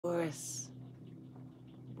Taurus,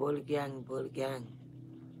 bull gang,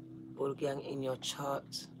 in your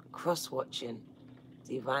chart, cross-watching,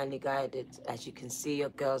 divinely guided. As you can see, your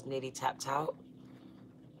girl's nearly tapped out.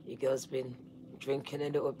 Your girl's been drinking a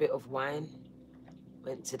little bit of wine,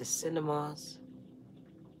 went to the cinemas.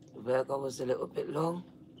 Virgo was a little bit long.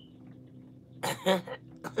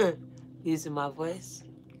 Using my voice.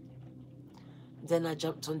 Then I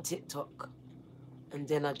jumped on TikTok, and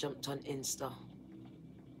then I jumped on Insta.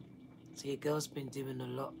 So your girl's been doing a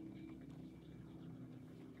lot.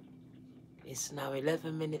 It's now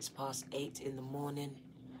 11 minutes past 8 in the morning.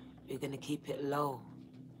 We're gonna keep it low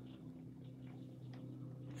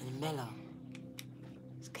and mellow.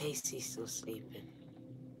 Is Casey still sleeping?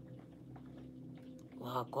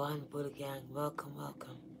 Wow, go on, Bull Gang. Welcome,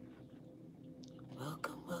 welcome.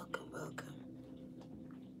 Welcome, welcome, welcome.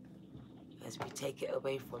 As we take it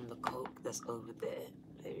away from the coke that's over there.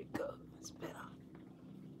 There we go. It's better.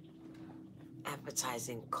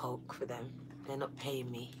 Advertising coke for them. They're not paying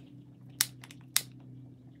me.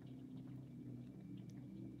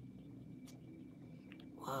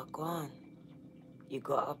 Wow, go on. You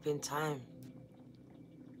got up in time.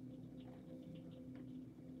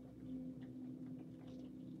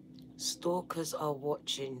 Stalkers are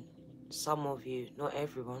watching some of you, not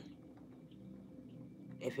everyone.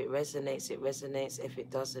 If it resonates, it resonates. If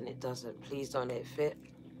it doesn't, it doesn't. Please don't let it fit.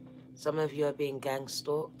 Some of you are being gang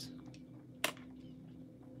stalked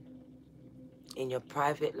in your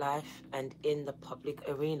private life and in the public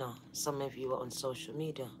arena. Some of you are on social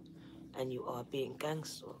media and you are being gang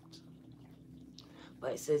stalked.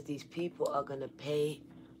 But it says these people are going to pay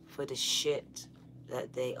for the shit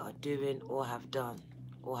that they are doing or have done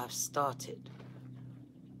or have started.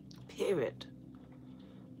 Period.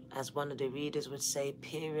 As one of the readers would say,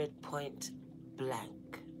 period, point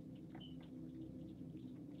blank.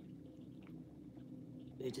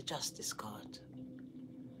 With the justice card.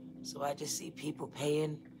 So I just see people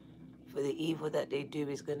paying for the evil that they do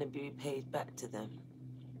is going to be paid back to them.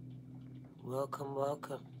 Welcome,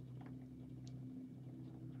 welcome.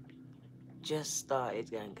 Just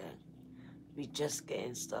started, gang. We just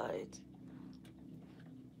getting started.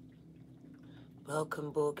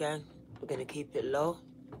 Welcome, Bull Gang. We're going to keep it low.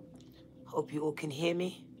 Hope you all can hear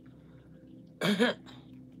me. I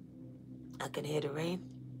can hear the rain.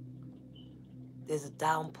 There's a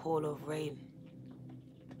downpour of rain.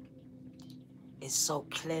 It's so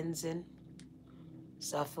cleansing.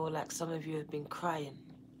 So I feel like some of you have been crying.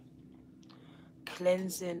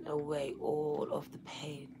 Cleansing away all of the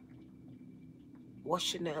pain.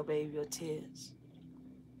 Washing it away with your tears.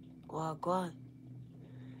 Wow, go on.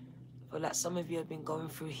 I feel like some of you have been going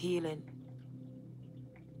through healing.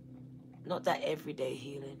 Not that everyday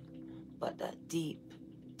healing, but that deep,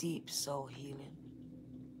 deep soul healing.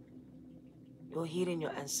 You're healing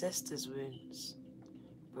your ancestors' wounds,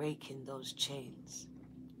 breaking those chains.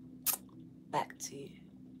 Back to you.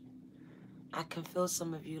 I can feel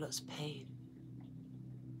some of you lot's pain,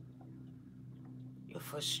 your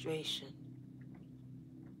frustration.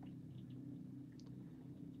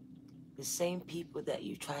 The same people that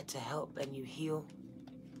you try to help and you heal,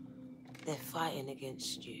 they're fighting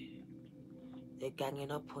against you. They're ganging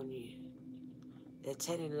up on you. They're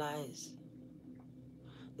telling lies.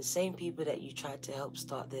 The same people that you tried to help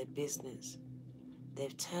start their business,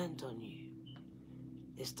 they've turned on you.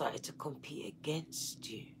 They've started to compete against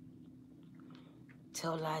you.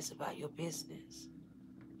 Tell lies about your business.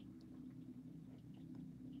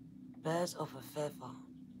 Birds of a feather,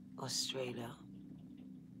 Australia,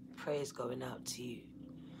 praise going out to you,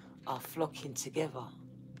 are flocking together.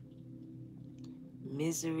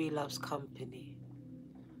 Misery loves company.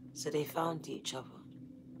 So they found each other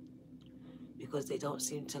because they don't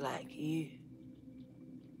seem to like you.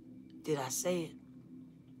 Did I say it?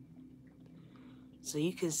 So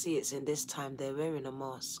you can see it's in this time they're wearing a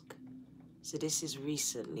mask. So this is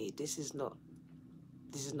recently. This is not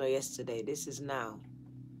yesterday. This is now.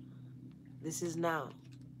 This is now.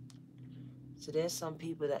 So there's some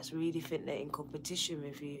people that's really think they're in competition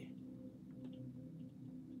with you.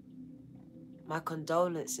 My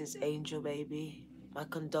condolences, Angel baby. My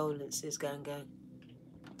condolences, gang.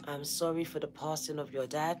 I'm sorry for the passing of your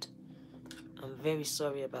dad. I'm very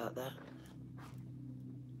sorry about that.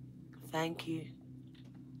 Thank you.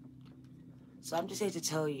 So I'm just here to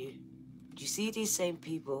tell you, do you see these same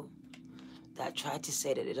people that try to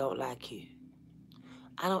say that they don't like you?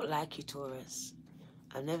 I don't like you, Taurus.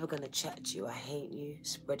 I'm never going to chat to you. I hate you,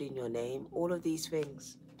 spreading your name, all of these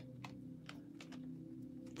things.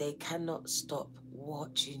 They cannot stop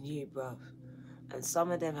watching you, bruv. And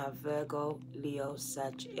some of them have Virgo, Leo,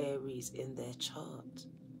 Sag, Aries in their chart.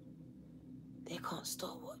 they can't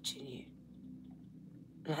stop watching you.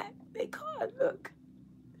 Like, they can't. Look.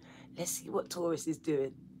 Let's see what Taurus is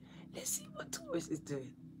doing. Let's see what Taurus is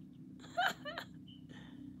doing.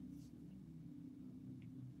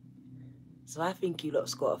 So I think you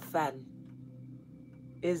lot's got a fan.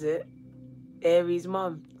 Is it? Aries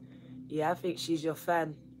mum. Yeah, I think she's your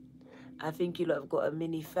fan. I think you lot have got a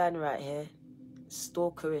mini fan right here.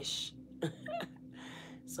 Stalkerish.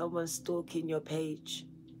 Someone's stalking your page.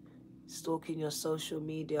 Stalking your social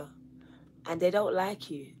media. And they don't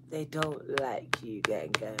like you. They don't like you,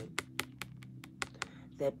 gang.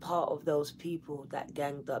 They're part of those people that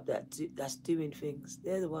ganged up, that's doing things.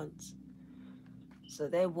 They're the ones. So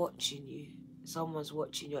they're watching you. Someone's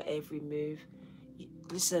watching your every move.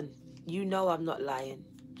 Listen, you know I'm not lying.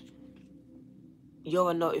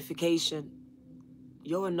 You're a notification.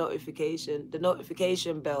 You're a notification. The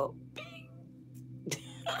notification bell, bing.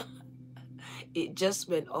 It just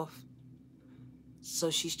went off.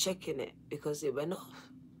 So she's checking it because it went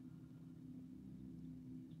off.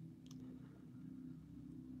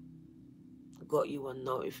 Got you on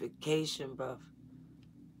notification, bruv.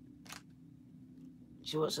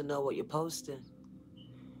 She wants to know what you're posting.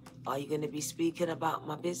 Are you going to be speaking about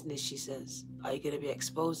my business, she says? Are you going to be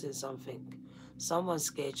exposing something? Someone's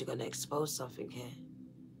scared you're going to expose something here.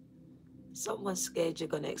 Someone's scared you're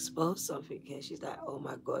going to expose something here. She's like, oh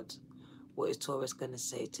my God, what is Taurus going to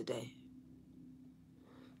say today?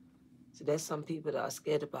 So there's some people that are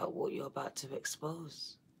scared about what you're about to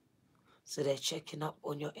expose. So they're checking up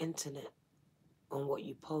on your internet, on what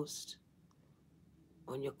you post,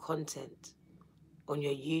 on your content, on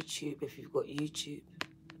your YouTube, if you've got YouTube.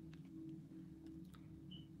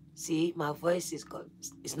 See, my voice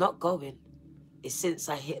it's not going. It's since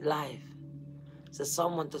I hit live. So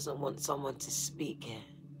someone doesn't want someone to speak here.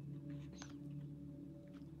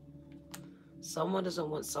 Someone doesn't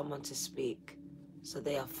want someone to speak. So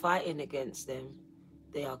they are fighting against them.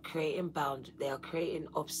 They are creating they are creating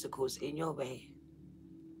obstacles in your way.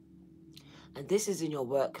 And this is in your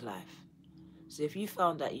work life. So if you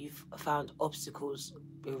found that you've found obstacles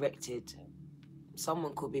erected,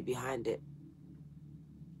 someone could be behind it.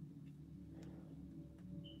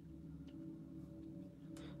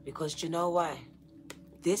 Because do you know why?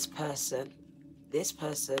 This person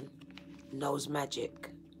knows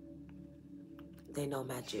magic. They know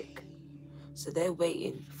magic. So they're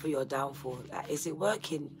waiting for your downfall. Like, is it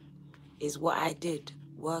working? Is what I did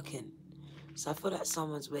working? So I feel like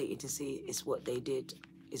someone's waiting to see is what they did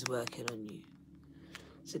is working on you.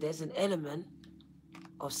 So there's an element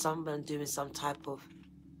of someone doing some type of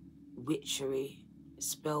witchery,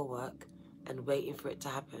 spell work, and waiting for it to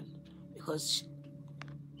happen. Because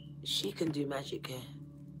she can do magic here.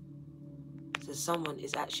 So someone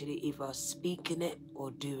is actually either speaking it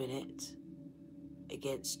or doing it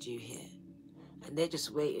against you here. And they're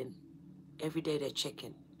just waiting. Every day they're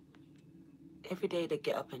checking. Every day they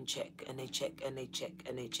get up and check, and they check, and they check,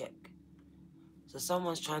 and they check. So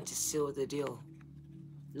someone's trying to seal the deal.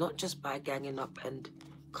 Not just by ganging up and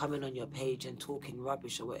coming on your page and talking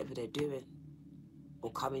rubbish or whatever they're doing.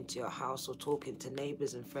 Or coming to your house or talking to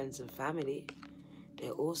neighbors and friends and family.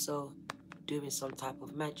 They're also doing some type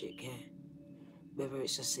of magic here. Whether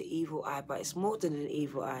it's just an evil eye, but it's more than an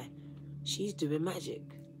evil eye. She's doing magic.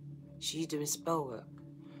 She's doing spell work.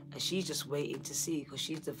 And she's just waiting to see, because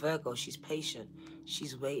she's the Virgo, she's patient.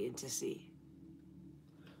 She's waiting to see.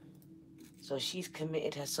 So she's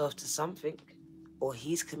committed herself to something, or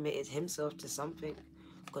he's committed himself to something,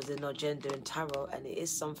 because there's no gender in tarot, and it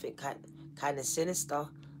is something kind of sinister.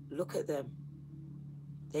 Look at them.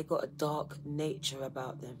 They got a dark nature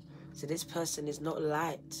about them. So this person is not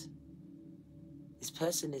light. This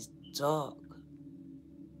person is dark.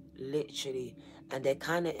 Literally. And they're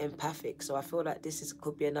kind of empathic. So I feel like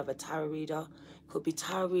could be another tarot reader. Could be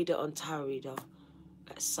tarot reader on tarot reader.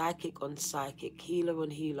 Like psychic on psychic. Healer on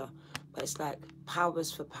healer. But it's like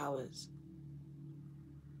powers for powers.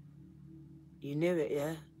 You knew it,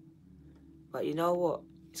 yeah? But you know what?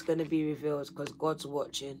 It's going to be revealed because God's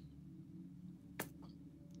watching.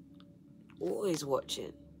 Always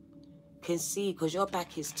watching. Can see, because your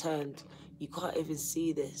back is turned. You can't even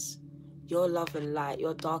see this. You're love and light.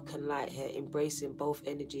 You're dark and light here, embracing both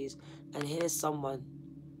energies. And here's someone.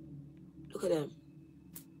 Look at them.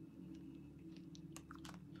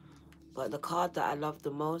 But the card that I love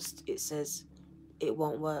the most, it says, it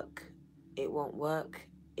won't work. It won't work.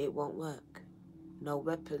 It won't work. No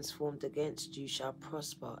weapons formed against you shall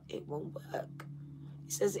prosper. It won't work.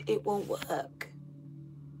 It says it won't work.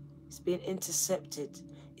 It's been intercepted.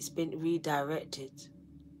 It's been redirected.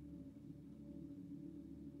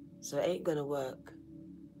 So it ain't going to work.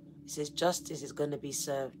 It says justice is going to be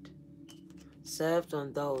served. served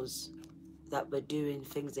on those that were doing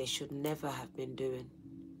things they should never have been doing.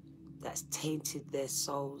 That's tainted their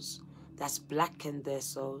souls. That's blackened their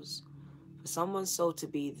souls. For someone's soul to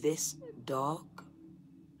be this dark,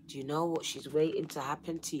 do you know what she's waiting to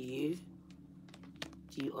happen to you?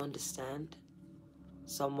 Do you understand?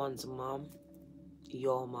 Someone's mom,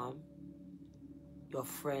 your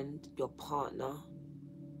friend, your partner,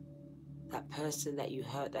 that person that you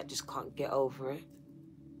hurt that just can't get over it.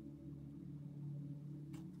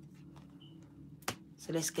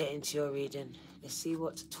 So let's get into your reading. Let's see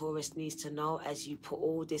what Taurus needs to know as you put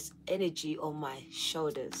all this energy on my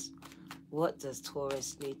shoulders. What does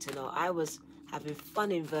Taurus need to know? I was having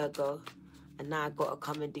fun in Virgo, and now I got to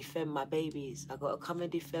come and defend my babies. I got to come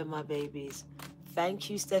and defend my babies. Thank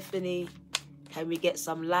you, Stephanie. Can we get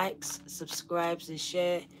some likes, subscribes, and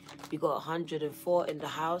share? We got 104 in the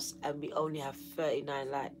house, and we only have 39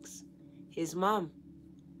 likes. Here's Mom.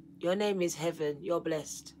 Your name is Heaven. You're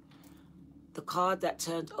blessed. The card that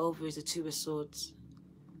turned over is the Two of Swords.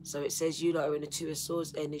 So it says you lot are in the Two of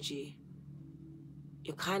Swords energy.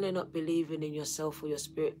 You're kind of not believing in yourself or your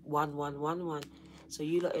spirit. 1111. So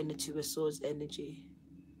you lot are in the Two of Swords energy.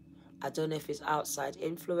 I don't know if it's outside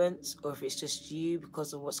influence or if it's just you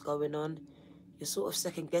because of what's going on. You're sort of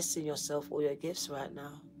second guessing yourself or your gifts right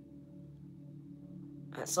now.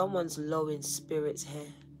 And someone's low in spirits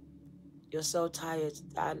here. You're so tired.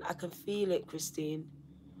 And I can feel it, Christine.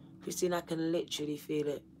 Christine, I can literally feel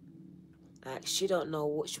it. Like, she don't know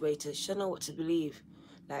which way to, she don't know what to believe.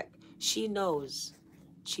 Like, she knows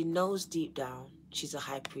deep down she's a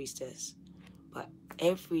high priestess. But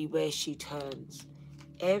everywhere she turns,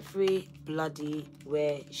 every bloody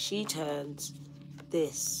where she turns,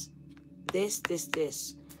 this.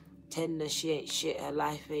 Tender, she ain't shit, her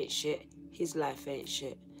life ain't shit, his life ain't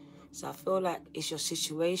shit. So I feel like it's your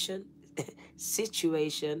situation,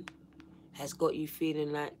 has got you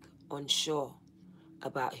feeling like unsure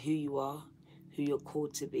about who you are, who you're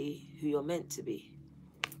called to be, who you're meant to be.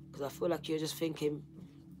 Because I feel like you're just thinking,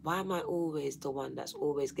 why am I always the one that's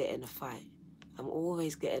always getting a fight? I'm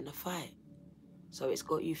always getting a fight. So it's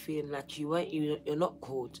got you feeling like you're not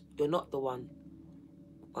called, you're not the one,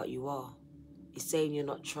 but you are. It's saying you're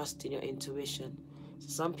not trusting your intuition. So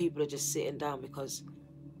some people are just sitting down because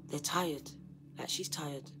they're tired. Like, she's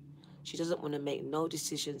tired. She doesn't want to make no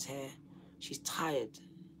decisions here. She's tired.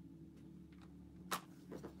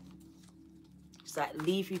 It's like,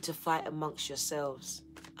 leave you to fight amongst yourselves.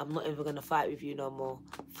 I'm not even going to fight with you no more.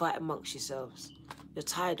 Fight amongst yourselves. You're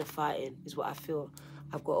tired of fighting, is what I feel.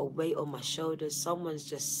 I've got a weight on my shoulders. Someone's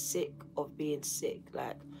just sick of being sick.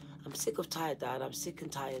 Like, I'm sick of tired, Dad. I'm sick and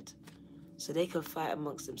tired. So they can fight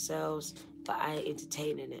amongst themselves, but I ain't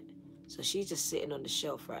entertaining it. So she's just sitting on the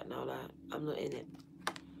shelf right now. Like, I'm not in it.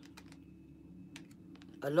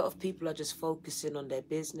 A lot of people are just focusing on their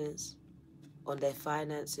business, on their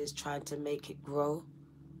finances, trying to make it grow.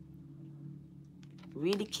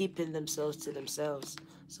 Really keeping themselves to themselves.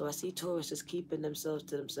 So I see Taurus just keeping themselves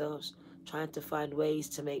to themselves, trying to find ways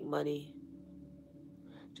to make money.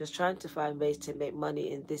 Just trying to find ways to make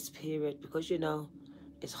money in this period because, you know,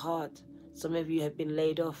 it's hard. Some of you have been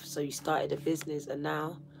laid off, so you started a business and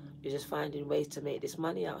now you're just finding ways to make this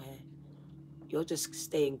money out here. You're just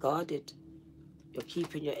staying guarded. You're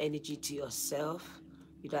keeping your energy to yourself.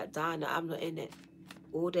 You're like, Diana, I'm not in it.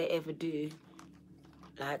 All they ever do,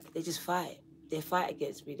 like, they just fight. They fight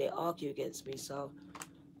against me. They argue against me. So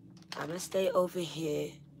I'm going to stay over here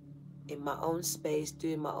in my own space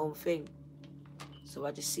doing my own thing. So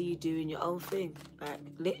I just see you doing your own thing. Like,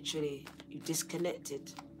 literally, you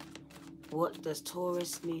disconnected. What does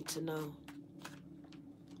Taurus need to know?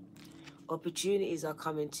 Opportunities are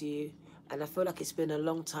coming to you. And I feel like it's been a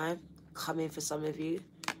long time coming for some of you.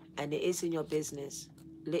 And it is in your business.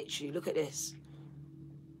 Literally, look at this.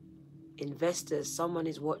 Investors, someone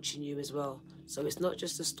is watching you as well. So it's not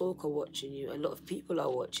just a stalker watching you. A lot of people are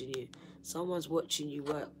watching you. Someone's watching you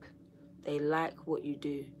work. They like what you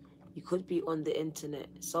do. You could be on the internet.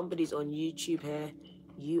 Somebody's on YouTube here.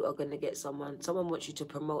 You are going to get someone wants you to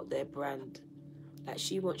promote their brand. Like,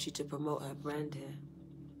 she wants you to promote her brand here.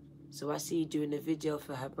 So I see you doing a video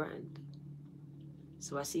for her brand.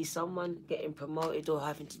 So I see someone getting promoted or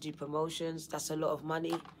having to do promotions. That's a lot of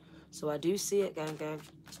money. So I do see it, gang.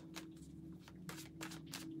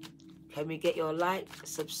 Can we get your like,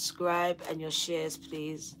 subscribe, and your shares,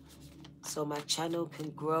 please? So my channel can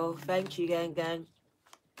grow. Thank you, gang.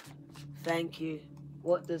 Thank you.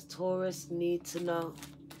 What does Taurus need to know?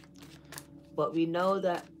 But we know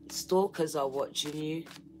that stalkers are watching you.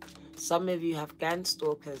 Some of you have gang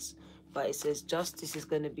stalkers, but it says justice is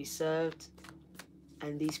going to be served.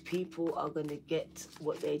 And these people are going to get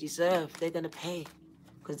what they deserve. They're going to pay.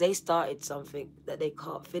 Because they started something that they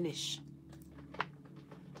can't finish.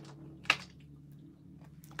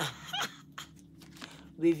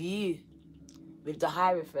 With you. With the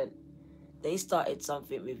Hierophant. They started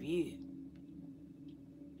something with you.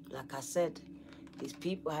 Like I said, these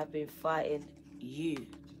people have been fighting you.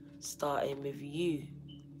 Starting with you.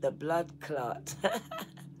 The blood clot.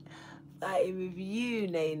 Fighting with you,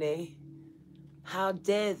 Nene. How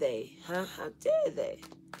dare they? Huh? How dare they?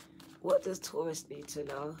 What does Taurus need to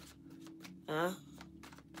know? Huh?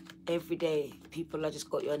 Every day, people have just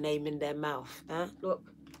got your name in their mouth. Huh?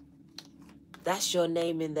 Look. That's your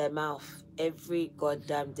name in their mouth. Every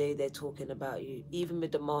goddamn day they're talking about you. Even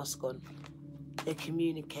with the mask on. They're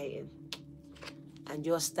communicating. And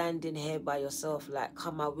you're standing here by yourself like,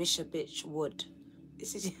 come, I wish a bitch would.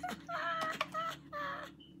 This is...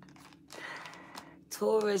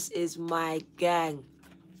 Taurus is my gang.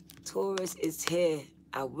 Taurus is here.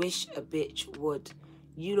 I wish a bitch would.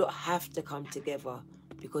 You don't have to come together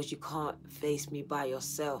because you can't face me by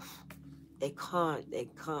yourself. They can't. They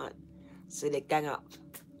can't. So they gang up.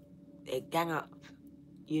 They gang up.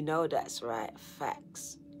 You know that's right.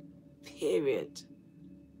 Facts. Period.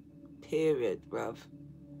 Period, bruv.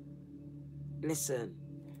 Listen.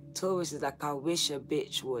 Taurus is like, I wish a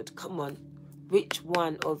bitch would. Come on. Which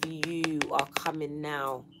one of you are coming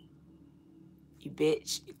now? You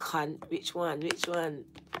bitch, you cunt. Which one? Which one?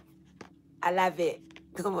 I love it.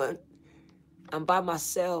 Come on. I'm by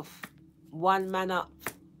myself. One man up.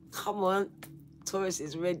 Come on. Taurus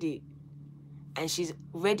is ready. And she's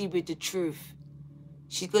ready with the truth.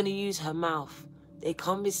 She's going to use her mouth. They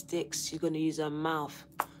come with sticks. She's going to use her mouth.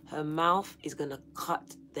 Her mouth is going to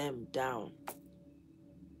cut them down.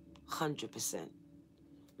 100%.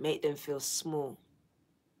 Make them feel small.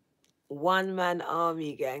 One-man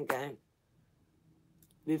army, gang, gang.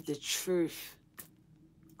 With the truth.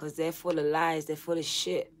 Because they're full of lies. They're full of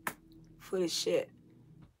shit. Full of shit.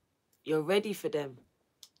 You're ready for them.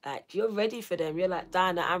 Like, you're ready for them. You're like,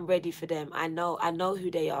 Dana, I'm ready for them. I know who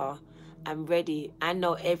they are. I'm ready. I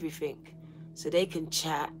know everything. So they can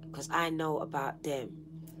chat because I know about them.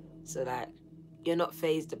 So, like, you're not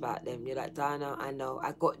fazed about them. You're like, Dana, I know.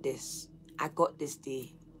 I got this. I got this,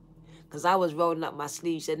 D. Because I was rolling up my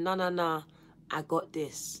sleeves. Said, no, no, no. I got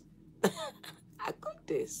this. I got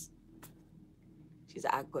this. She's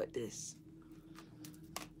like, I got this.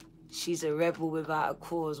 She's a rebel without a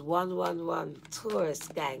cause. 111. Taurus,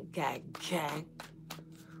 gang, gang, gang.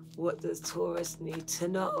 What does Taurus need to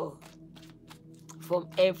know? From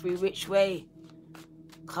every which way.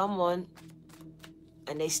 Come on.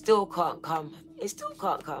 And they still can't come. They still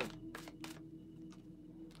can't come.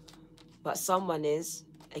 But someone is.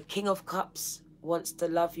 A King of Cups wants to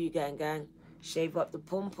love you, gang, gang. Shave up the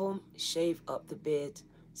pom-pom, shave up the beard.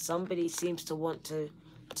 Somebody seems to want to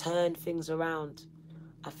turn things around.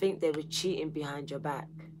 I think they were cheating behind your back.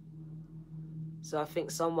 So I think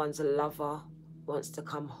someone's a lover, wants to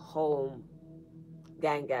come home.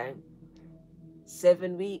 Gang, gang.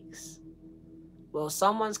 7 weeks. Well,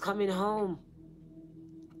 someone's coming home.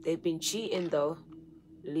 They've been cheating, though.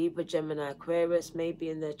 Libra, Gemini, Aquarius may be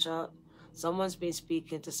in their chart. Someone's been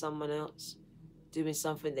speaking to someone else, doing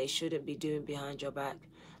something they shouldn't be doing behind your back.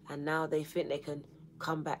 And now they think they can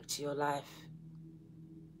come back to your life.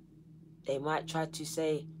 They might try to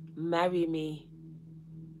say, marry me.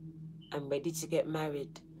 I'm ready to get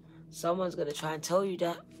married. Someone's going to try and tell you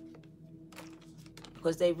that.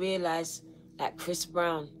 Because they realize, like Chris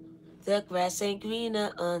Brown, the grass ain't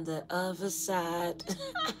greener on the other side.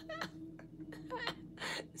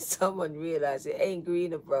 Someone realized it ain't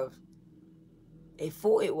greener, bruv. They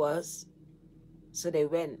thought it was, so they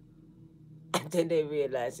went. And then they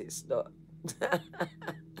realized it's not.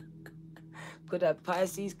 Could have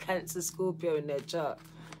Pisces, Cancer, Scorpio in their chart.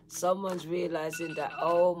 Someone's realizing that,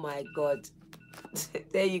 oh my God.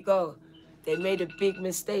 There you go. They made a big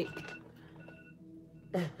mistake.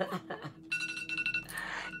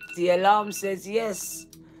 The alarm says yes.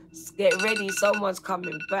 Get ready, someone's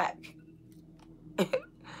coming back.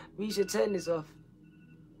 We should turn this off.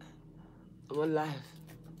 I'm on live.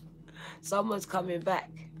 Someone's coming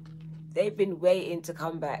back. They've been waiting to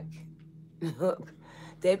come back.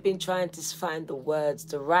 They've been trying to find the words,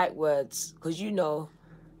 the right words. Because you know,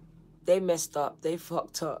 they messed up. They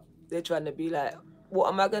fucked up. They're trying to be like,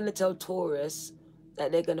 what am I going to tell Taurus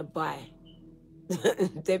that they're going to buy?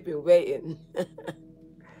 They've been waiting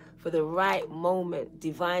for the right moment,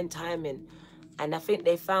 divine timing. And I think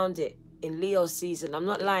they found it in Leo season. I'm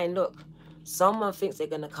not lying. Look, someone thinks they're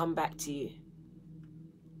going to come back to you.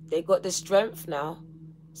 They got the strength now.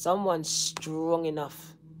 Someone's strong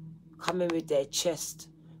enough. coming with their chest.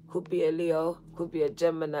 Could be a Leo, could be a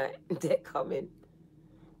Gemini. They're coming.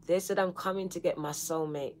 They said, I'm coming to get my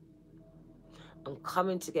soulmate. I'm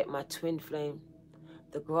coming to get my twin flame.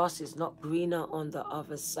 The grass is not greener on the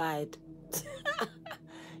other side.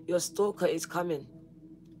 Your stalker is coming.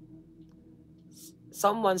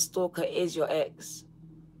 Someone's stalker is your ex.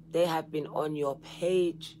 They have been on your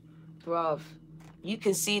page. Bruv, you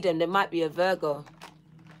can see them. They might be a Virgo.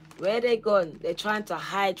 Where they gone? They're trying to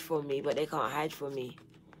hide from me, but they can't hide from me.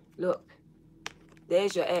 Look,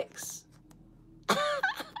 there's your ex.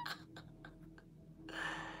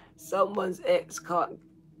 Someone's ex can't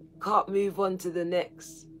move on to the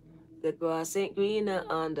next. The grass ain't greener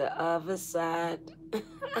on the other side.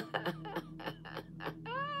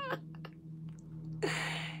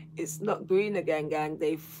 It's not greener, gang.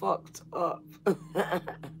 They fucked up.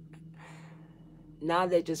 Now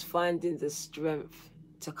they're just finding the strength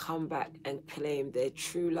to come back and claim their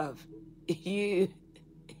true love. You.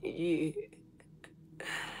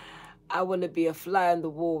 I want to be a fly on the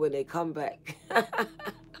wall when they come back.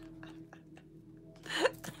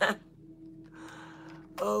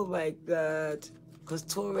 Oh my God. Because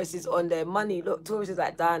Taurus is on their money. Look, Taurus is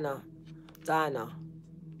like, Diana. Can't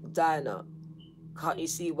you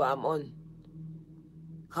see what I'm on?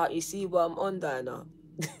 Can't you see what I'm on, Diana?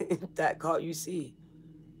 That can't you see?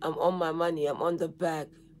 I'm on my money. I'm on the bag.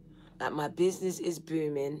 Like, my business is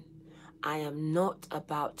booming. I am not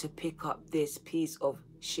about to pick up this piece of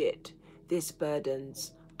shit. This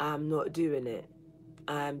burdens. I'm not doing it.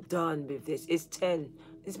 I'm done with this. It's 10.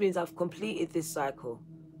 This means I've completed this cycle.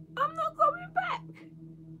 I'm not going back.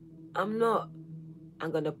 I'm not.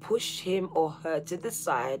 I'm going to push him or her to the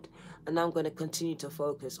side, and I'm going to continue to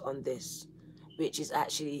focus on this, which is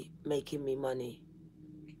actually making me money.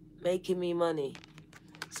 Making me money.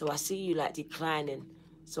 So I see you like declining.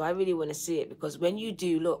 So I really want to see it, because when you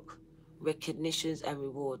do, look, recognitions and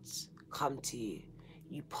rewards come to you.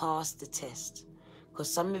 You pass the test.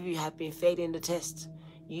 Because some of you have been failing the test.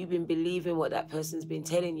 You've been believing what that person's been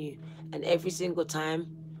telling you. And every single time,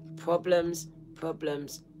 problems.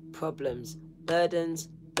 Burdens.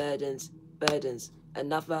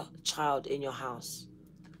 Another child in your house.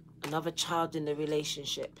 Another child in the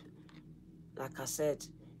relationship. Like I said,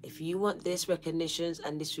 if you want this recognitions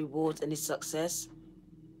and this rewards and this success,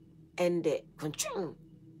 end it.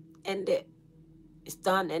 End it. It's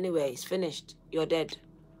done anyway. It's finished. You're dead.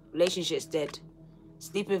 Relationship's dead.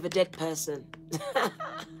 Sleeping with a dead person.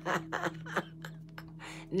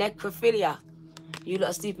 Necrophilia. You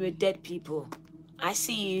lot are sleeping with dead people. I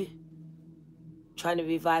see you trying to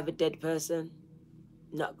revive a dead person.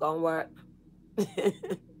 Not gonna work.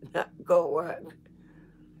 Not gonna work.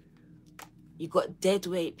 You got dead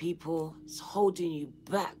weight people. It's holding you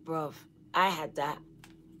back, bruv. I had that.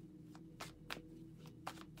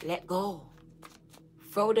 Let go.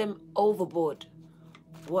 Throw them overboard.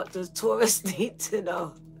 What does Taurus need to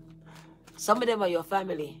know? Some of them are your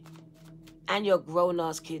family and your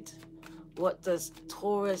grown-ass kid. What does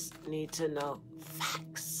Taurus need to know?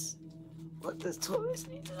 Facts. What does Taurus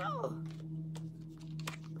need to know?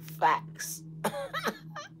 Facts.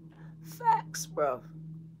 Facts, bro.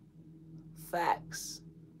 Facts.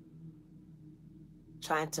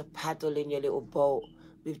 Trying to paddle in your little boat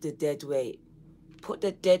with the dead weight. Put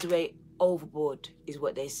the dead weight overboard is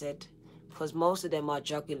what they said. Because most of them are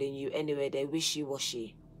juggling you anyway. They're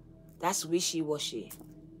wishy-washy. That's wishy-washy.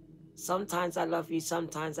 Sometimes I love you,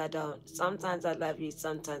 sometimes I don't. Sometimes I love you,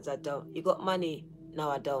 sometimes I don't. You got money? No,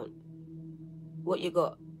 I don't. What you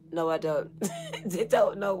got? No, I don't. They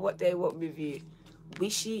don't know what they want with you.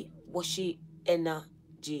 Wishy-washy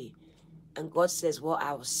energy. And God says, well,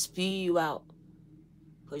 I will spew you out.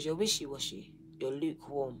 Because you're wishy-washy. You're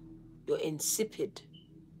lukewarm. You're insipid.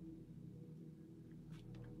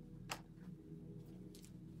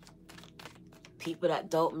 People that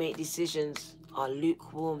don't make decisions are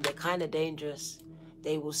lukewarm. They're kind of dangerous.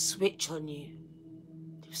 They will switch on you.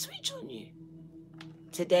 They'll switch on you.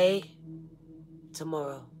 Today,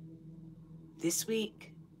 tomorrow. This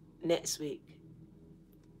week, next week.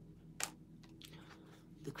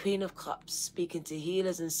 The Queen of Cups, speaking to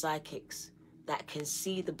healers and psychics that can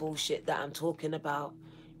see the bullshit that I'm talking about.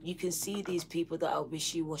 You can see these people that are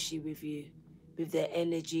wishy-washy with you, with their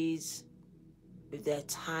energies, with their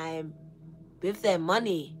time, with their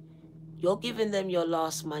money. You're giving them your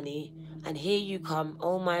last money, and here you come,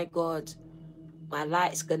 oh my God, my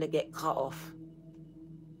light's gonna get cut off.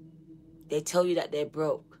 They tell you that they're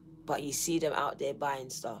broke, but you see them out there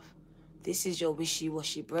buying stuff. This is your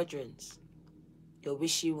wishy-washy brethren. Your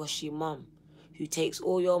wishy-washy mum, who takes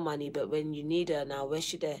all your money, but when you need her now, where's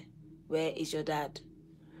she there? Where is your dad?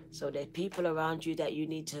 So there are people around you that you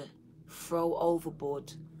need to throw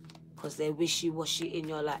overboard because they're wishy-washy in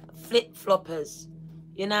your life. Flip-floppers.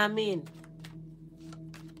 You know what I mean?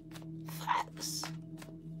 Facts.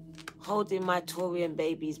 Holding my Taurian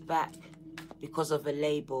babies back because of a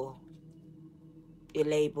label. Your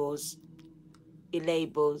labels. Your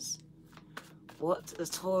labels. What does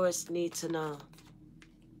Taurus need to know?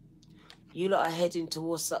 You lot are heading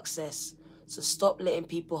towards success. So stop letting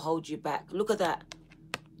people hold you back. Look at that.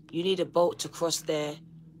 You need a boat to cross there.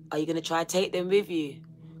 Are you going to try to take them with you?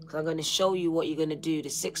 Because I'm going to show you what you're going to do. The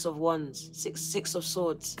Six of Wands. Six of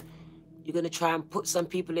Swords. You're going to try and put some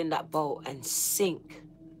people in that boat and sink.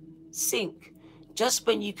 Sink. Just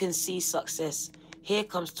when you can see success, here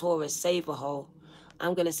comes Taurus, save a hole.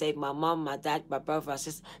 I'm going to save my mom, my dad, my brother, my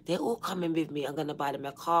sister. They're all coming with me. I'm going to buy them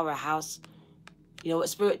a car, a house. You know what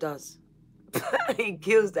Spirit does? It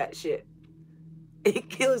kills that shit. It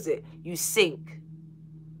kills it. You sink.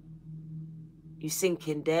 You sink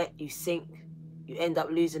in debt. You sink. You end up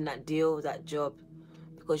losing that deal, that job.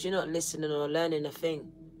 Because you're not listening or learning a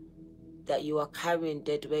thing. That you are carrying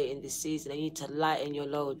dead weight in this season. And you need to lighten your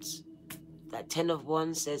loads. That 10 of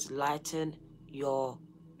Wands says lighten your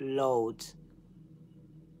load.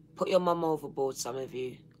 Put your mum overboard, some of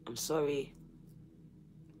you. I'm sorry.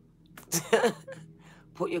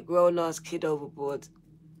 Put your grown-ass kid overboard.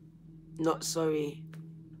 Not sorry.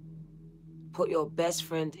 Put your best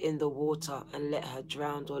friend in the water and let her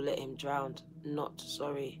drown or let him drown. Not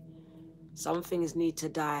sorry. Some things need to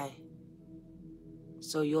die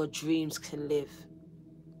so your dreams can live.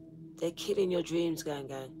 They're killing your dreams,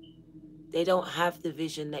 gang. They don't have the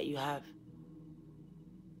vision that you have.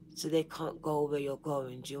 So they can't go where you're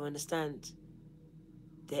going. Do you understand?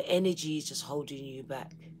 Their energy is just holding you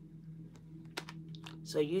back.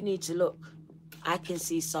 So you need to look. I can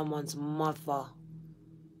see someone's mother,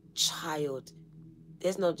 child.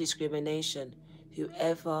 There's no discrimination.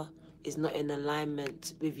 Whoever is not in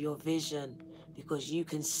alignment with your vision, because you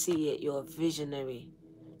can see it, you're a visionary.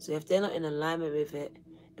 So if they're not in alignment with it,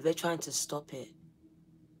 if they're trying to stop it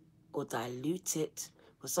or dilute it,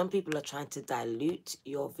 because some people are trying to dilute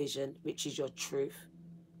your vision, which is your truth,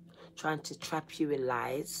 trying to trap you in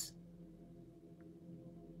lies,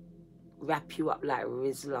 wrap you up like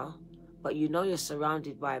Rizla, but you know you're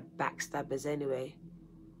surrounded by backstabbers anyway,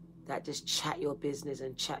 that just chat your business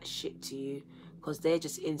and chat shit to you because they're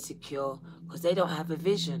just insecure, because they don't have a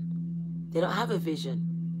vision. They don't have a vision.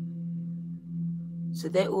 So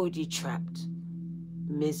they're already trapped.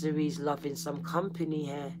 Misery's loving some company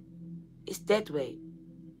here. It's dead weight,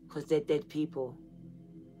 because they're dead people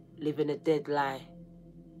living a dead lie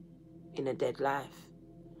in a dead life.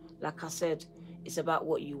 Like I said, it's about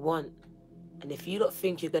what you want. And if you don't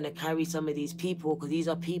think you're going to carry some of these people, because these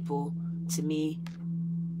are people, to me,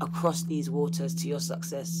 across these waters to your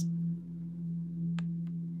success,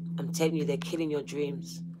 I'm telling you, they're killing your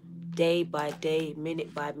dreams. Day by day,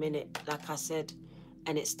 minute by minute, like I said.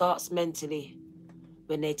 And it starts mentally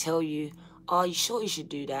when they tell you, oh, you sure you should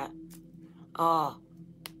do that? Ah,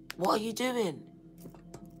 what are you doing?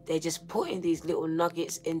 They're just putting these little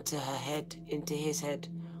nuggets into her head, into his head,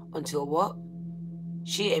 until what?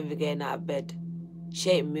 She ain't even getting out of bed. She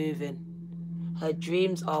ain't moving. Her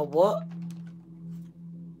dreams are what?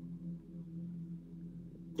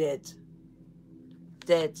 Dead.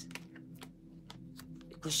 Dead.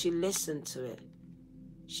 Because she listened to it.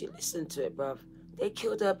 She listened to it, bruv. They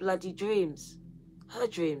killed her bloody dreams. Her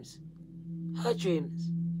dreams. Her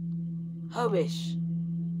dreams. Her wish.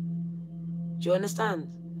 Do you understand?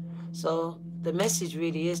 So the message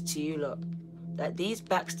really is to you lot, that these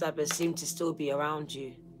backstabbers seem to still be around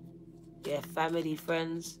you. Yeah, family,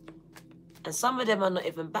 friends. And some of them are not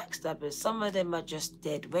even backstabbers. Some of them are just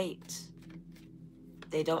dead weight.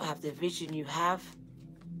 They don't have the vision you have.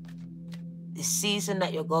 The season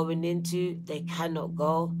that you're going into, they cannot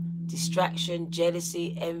go. Distraction,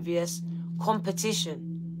 jealousy, envious,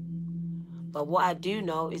 competition. But what I do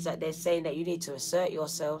know is that they're saying that you need to assert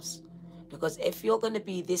yourselves. Because if you're going to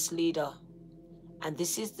be this leader, and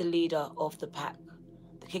this is the leader of the pack,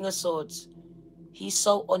 the King of Swords, he's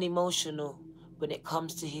so unemotional when it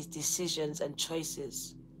comes to his decisions and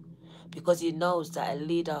choices. Because he knows that a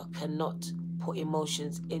leader cannot put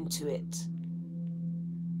emotions into it.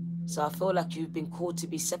 So I feel like you've been called to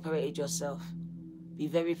be separated yourself. Be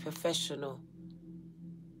very professional.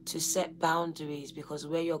 To set boundaries, because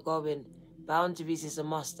where you're going, boundaries is a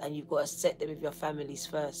must, and you've got to set them with your families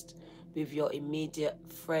first, with your immediate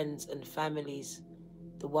friends and families,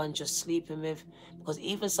 the ones you're sleeping with. Because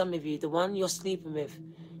even some of you, the one you're sleeping with,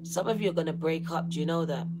 some of you are going to break up. Do you know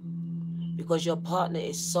that? Because your partner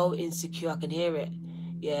is so insecure. I can hear it.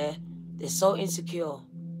 Yeah, they're so insecure.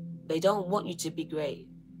 They don't want you to be great.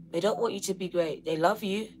 They don't want you to be great. They love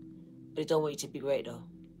you, but they don't want you to be great though.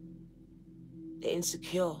 They're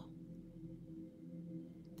insecure.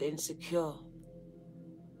 They're insecure.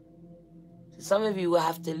 So some of you will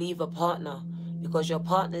have to leave a partner because your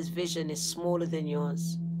partner's vision is smaller than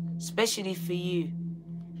yours. Especially for you.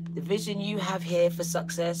 The vision you have here for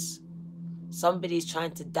success, somebody's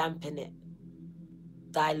trying to dampen it,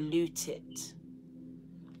 dilute it,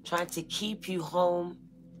 trying to keep you home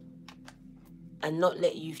and not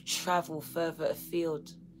let you travel further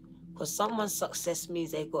afield. Because someone's success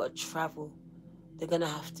means they got to travel. They're going to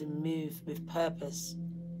have to move with purpose.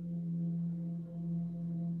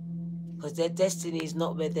 Because their destiny is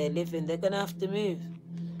not where they're living. They're going to have to move.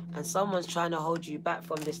 And someone's trying to hold you back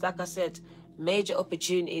from this. Like I said, major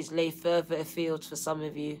opportunities lay further afield for some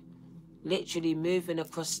of you. Literally moving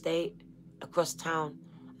across state, across town,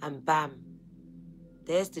 and bam.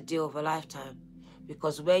 There's the deal of a lifetime.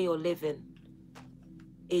 Because where you're living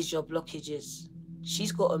is your blockages.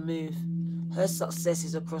 She's got to move. Her success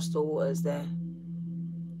is across the waters there.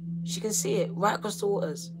 She can see it right across the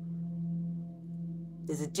waters.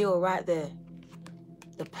 There's a deal right there.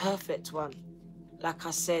 The perfect one. Like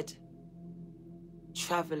I said,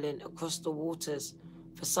 traveling across the waters.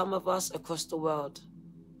 For some of us, across the world.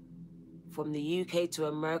 From the UK to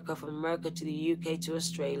America, from America to the UK to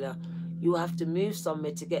Australia. You have to move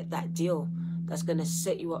somewhere to get that deal that's going to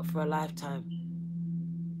set you up for a lifetime.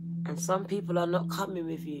 And some people are not coming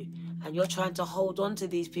with you. And you're trying to hold on to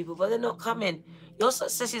these people, but they're not coming. Your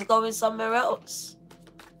success is going somewhere else.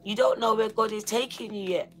 You don't know where God is taking you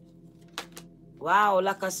yet. Wow,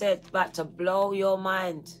 like I said, about to blow your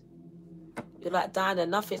mind. You're like, Diana,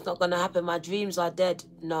 nothing's not going to happen. My dreams are dead.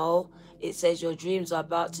 No, it says your dreams are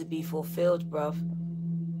about to be fulfilled, bruv.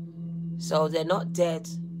 So they're not dead.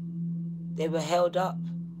 They were held up.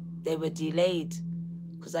 They were delayed.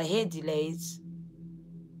 Because I hear delays.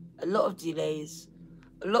 A lot of delays.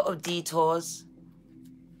 A lot of detours.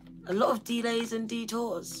 A lot of delays and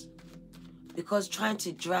detours. Because trying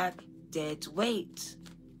to drag dead weight.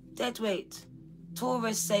 Dead weight.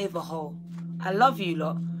 Taurus, save a hole. I love you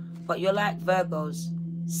lot, but you're like Virgos.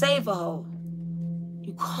 Save a hole.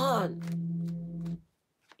 You can't.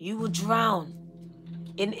 You will drown.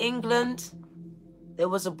 In England, there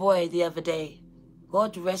was a boy the other day.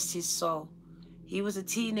 God rest his soul. He was a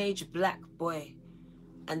teenage black boy.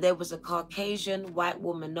 And there was a Caucasian white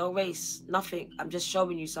woman, no race, nothing. I'm just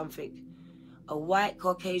showing you something. A white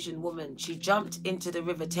Caucasian woman, she jumped into the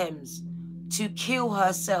River Thames to kill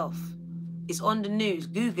herself. It's on the news,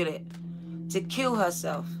 Google it. To kill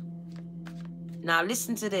herself. Now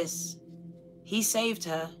listen to this. He saved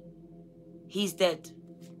her. He's dead.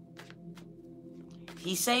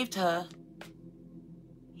 He saved her.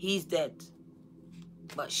 He's dead.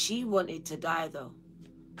 But she wanted to die though.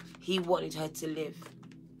 He wanted her to live.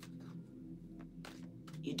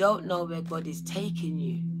 You don't know where God is taking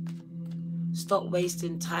you. Stop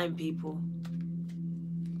wasting time, people.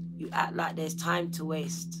 You act like there's time to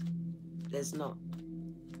waste. There's not.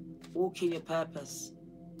 Walk in your purpose.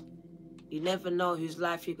 You never know whose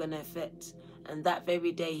life you're going to affect. And that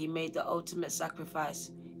very day, he made the ultimate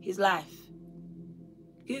sacrifice. His life.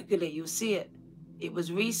 Google it, you'll see it. It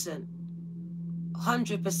was recent.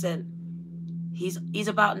 100%. He's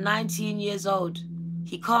about 19 years old.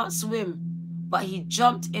 He can't swim, but he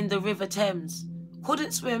jumped in the River Thames.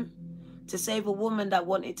 Couldn't swim to save a woman that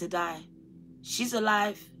wanted to die. She's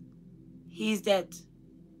alive. He's dead.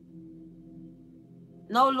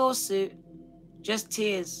 No lawsuit, just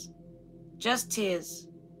tears. Just tears.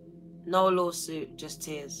 No lawsuit, just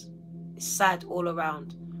tears. It's sad all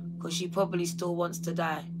around because she probably still wants to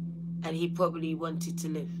die and he probably wanted to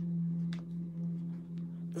live.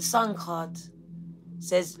 The Sun card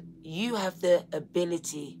says you have the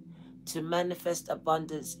ability to manifest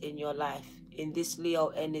abundance in your life in this Leo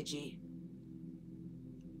energy.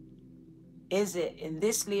 Is it in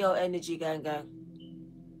this Leo energy, gang?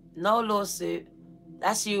 No lawsuit.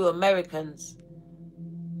 That's you Americans.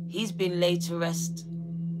 He's been laid to rest.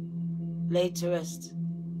 Laid to rest.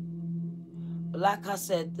 But like I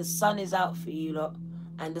said, the sun is out for you lot.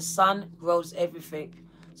 And the sun grows everything.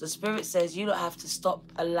 So Spirit says you don't have to stop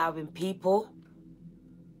allowing people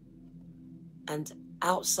and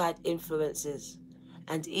outside influences.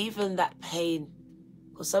 And even that pain.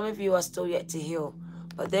 Because some of you are still yet to heal.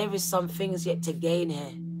 But there is some things yet to gain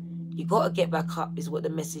here. You got to get back up is what the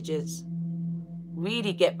message is.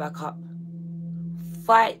 Really get back up.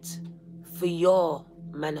 Fight for your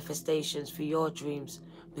manifestations, for your dreams.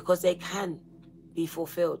 Because they can be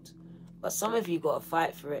fulfilled. But some of you got to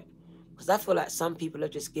fight for it. Because I feel like some people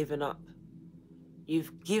have just given up.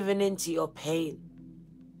 You've given in to your pain.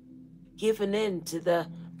 Given in to the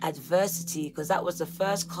adversity, because that was the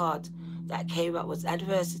first card that came up, was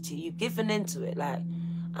adversity. You've given into it, like,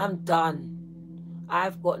 I'm done.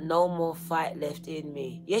 I've got no more fight left in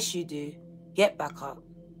me. Yes, you do. Get back up.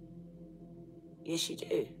 Yes, you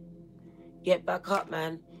do. Get back up,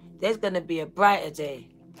 man. There's going to be a brighter day.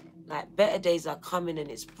 Like, better days are coming and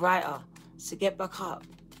it's brighter. So get back up.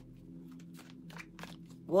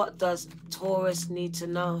 What does Taurus need to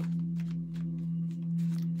know?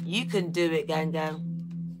 You can do it, gang gang.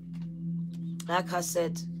 Like I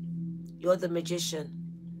said, you're the magician.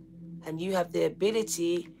 And you have the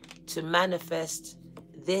ability to manifest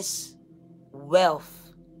this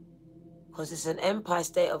wealth. Because it's an empire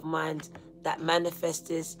state of mind that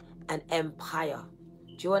manifests an empire.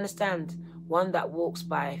 Do you understand? One that walks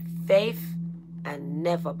by faith and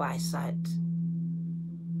never by sight.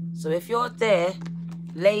 So if you're there,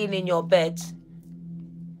 laying in your bed,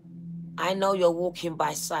 I know you're walking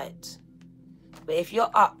by sight. But if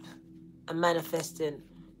you're up and manifesting,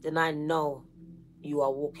 then I know you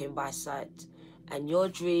are walking by sight. And your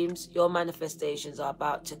dreams, your manifestations are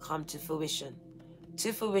about to come to fruition.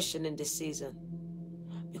 To fruition in this season.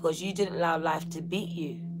 Because you didn't allow life to beat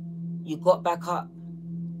you. You got back up.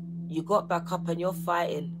 You got back up and you're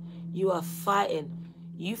fighting. You are fighting.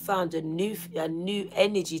 You found a new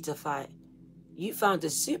energy to fight. You found a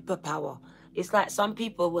superpower. It's like some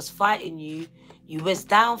people was fighting you. You was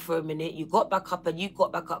down for a minute. You got back up and you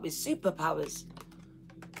got back up with superpowers.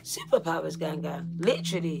 Superpowers, gang gang.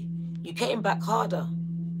 Literally. You came back harder.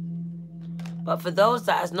 But for those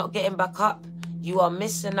that is not getting back up, you are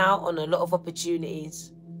missing out on a lot of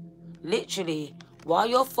opportunities. Literally, while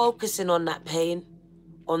you're focusing on that pain,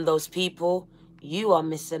 on those people, you are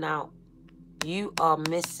missing out. You are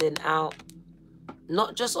missing out.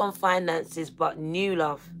 Not just on finances, but new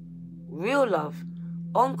love. Real love.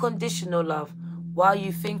 Unconditional love. While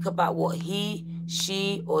you think about what he,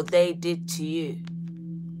 she, or they did to you.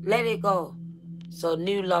 Let it go. So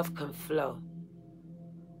new love can flow.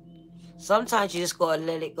 Sometimes you just gotta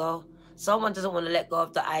let it go. Someone doesn't want to let go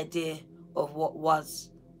of the idea of what was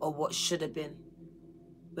or what should have been.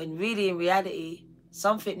 When really, in reality,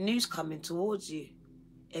 something new's coming towards you.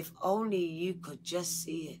 If only you could just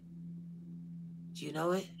see it. Do you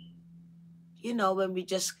know it? You know when we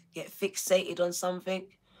just get fixated on something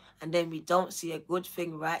and then we don't see a good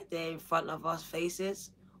thing right there in front of our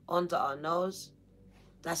faces, under our nose?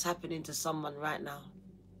 That's happening to someone right now.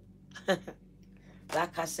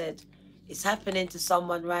 Like I said, it's happening to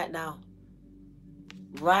someone right now.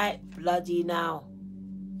 Right bloody now.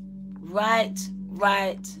 Right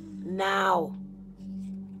now.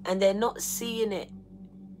 And they're not seeing it.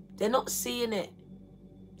 They're not seeing it.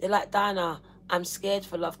 They're like, Diana, I'm scared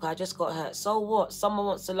for love because I just got hurt. So what? Someone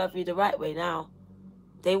wants to love you the right way now.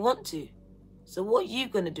 They want to. So what are you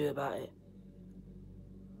going to do about it?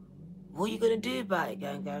 What are you going to do about it,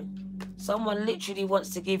 gang gang? Someone literally wants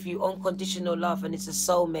to give you unconditional love and it's a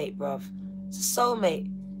soulmate, bruv. It's a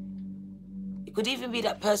soulmate. It could even be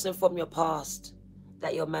that person from your past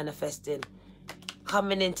that you're manifesting.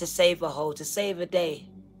 Coming in to save a hole, to save a day.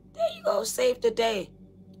 There you go, save the day.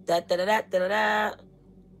 Da-da-da-da-da-da.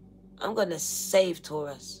 I'm going to save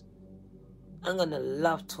Taurus. I'm going to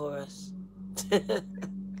love Taurus.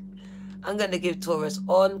 I'm going to give Taurus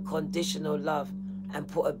unconditional love and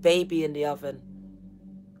put a baby in the oven.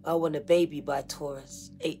 I want a baby by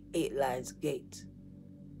Taurus. 8 lines gate.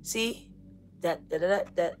 See?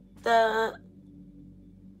 Da-da-da-da-da.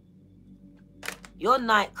 Your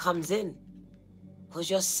night comes in because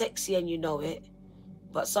you're sexy and you know it.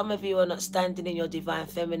 But some of you are not standing in your divine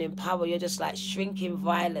feminine power. You're just like shrinking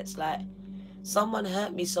violets. Like, someone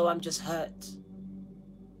hurt me, so I'm just hurt.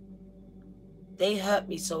 They hurt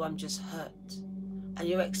me, so I'm just hurt. And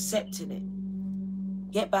you're accepting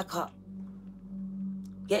it. Get back up.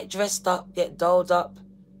 Get dressed up. Get dolled up.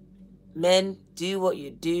 Men, do what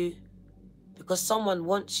you do. Because someone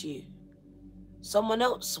wants you. Someone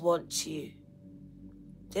else wants you.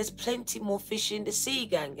 There's plenty more fish in the sea,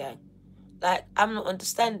 gang gang. Like, I'm not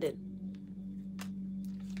understanding.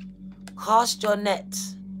 Cast your net.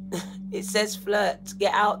 It says flirt.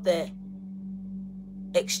 Get out there.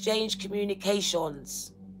 Exchange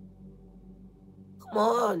communications. Come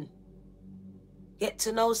on. Get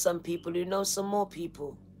to know some people who know some more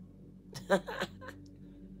people.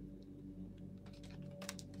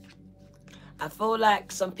 I feel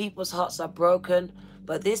like some people's hearts are broken,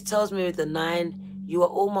 but this tells me with the 9, you are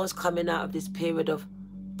almost coming out of this period of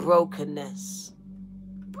brokenness.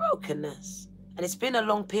 Brokenness. And it's been a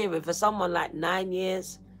long period. For someone like 9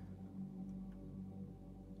 years,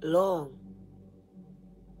 long.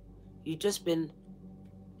 You've just been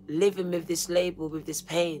living with this label, with this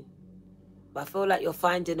pain. But I feel like you're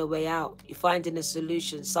finding a way out. You're finding a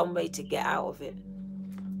solution, some way to get out of it.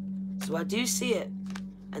 So I do see it.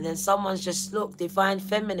 And then someone's just, look, divine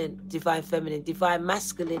feminine, divine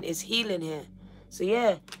masculine is healing here. So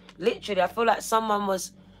yeah, literally, I feel like someone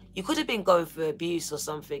was, you could have been going through abuse or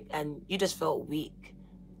something and you just felt weak.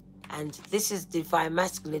 And this is divine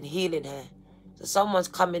masculine healing here. So someone's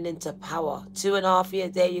coming into power. 2.5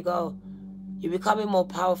 years, there you go. You're becoming more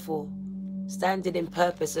powerful, standing in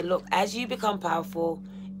purpose. And look, as you become powerful,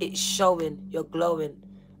 it's showing, you're glowing.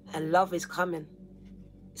 And love is coming.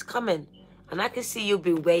 It's coming. And I can see you've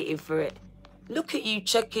been waiting for it. Look at you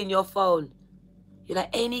checking your phone. You're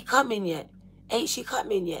like, ain't he coming yet? Ain't she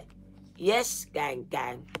coming yet? Yes, gang,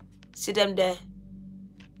 gang. See them there?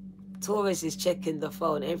 Taurus is checking the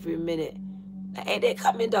phone every minute. Like, ain't they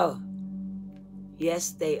coming though?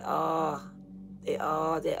 Yes, they are. They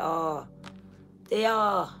are, they are. They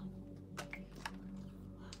are.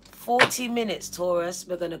 40 minutes, Taurus.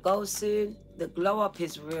 We're going to go soon. The glow up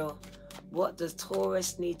is real. What does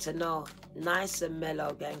Taurus need to know? Nice and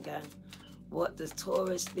mellow, gang, gang. What does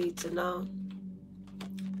Taurus need to know?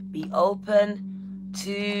 Be open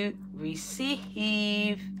to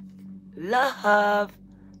receive love.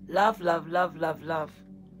 Love, love, love, love, love.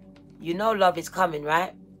 You know love is coming,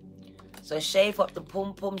 right? So shave up the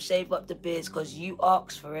pum-pum, shave up the beards, because you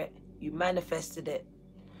asked for it. You manifested it.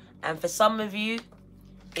 And for some of you,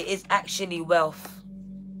 it is actually wealth.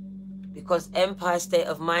 Because Empire state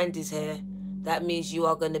of mind is here. That means you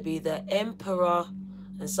are going to be the emperor.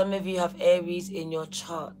 And some of you have Aries in your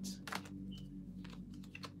chart.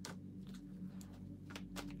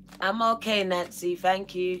 I'm okay, Nancy.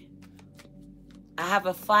 Thank you. I have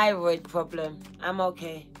a thyroid problem. I'm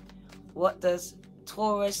okay. What does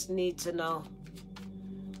Taurus need to know?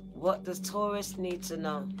 What does Taurus need to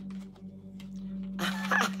know?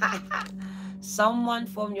 Someone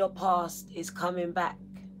from your past is coming back.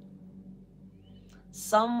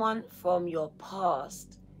 Someone from your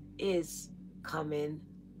past is coming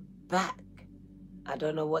back. I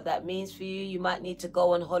don't know what that means for you. You might need to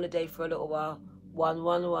go on holiday for a little while.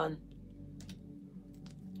 111.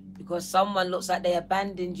 Because someone looks like they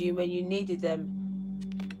abandoned you when you needed them.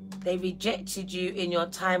 They rejected you in your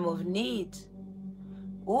time of need.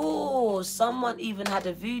 Oh, someone even had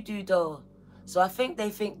a voodoo doll. So I think they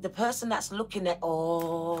think the person that's looking at,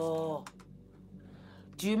 oh.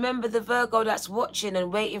 Do you remember the Virgo that's watching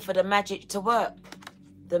and waiting for the magic to work?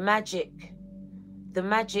 The magic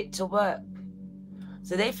to work.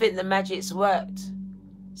 So they think the magic's worked.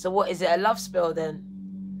 So what, is it a love spell then?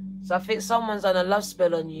 So I think someone's on a love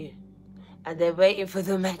spell on you and they're waiting for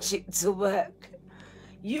the magic to work.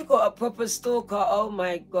 You got a proper stalker. Oh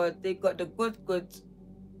my God. They got the good.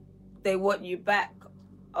 They want you back.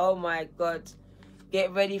 Oh my God.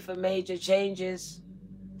 Get ready for major changes.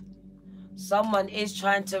 Someone is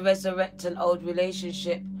trying to resurrect an old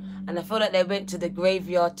relationship. And I feel like they went to the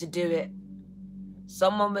graveyard to do it.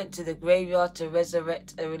 Someone went to the graveyard to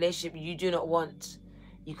resurrect a relationship you do not want.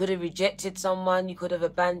 You could have rejected someone. You could have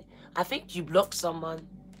abandoned. I think you blocked someone.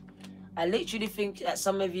 I literally think that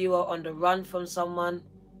some of you are on the run from someone.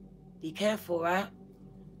 Be careful, right?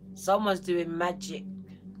 Someone's doing magic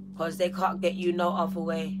because they can't get you no other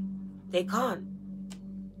way. They can't.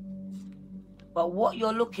 But what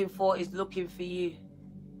you're looking for is looking for you.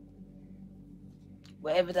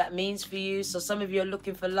 Whatever that means for you. So some of you are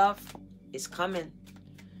looking for love. It's coming.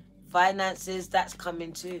 Finances, that's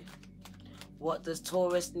coming too. What does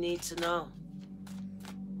Taurus need to know?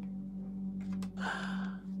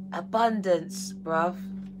 Abundance, bruv.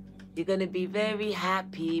 You're going to be very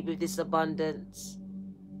happy with this abundance.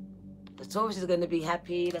 The Taurus is going to be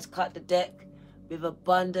happy. Let's cut the deck with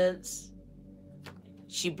abundance.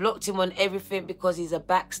 She blocked him on everything because he's a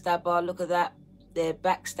backstabber. Look at that. They're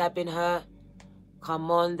backstabbing her.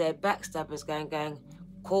 Come on, they're backstabbers, gang, gang.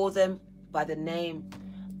 Call them by the name.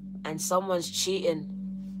 And someone's cheating.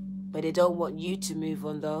 But they don't want you to move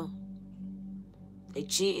on, though. They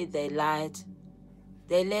cheated, they lied.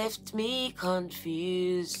 They left me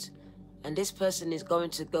confused. And this person is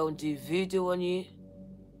going to go and do voodoo on you.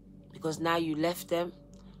 Because now you left them.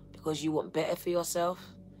 Because you want better for yourself.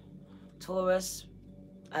 Taurus,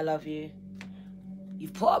 I love you.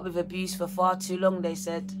 You've put up with abuse for far too long, they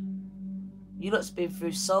said. You lot's been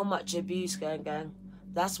through so much abuse, gang, gang.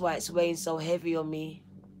 That's why it's weighing so heavy on me.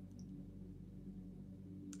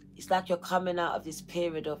 It's like you're coming out of this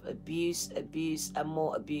period of abuse, and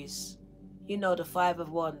more abuse. You know, the 5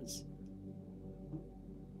 of Wands.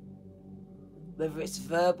 Whether it's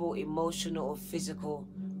verbal, emotional, or physical.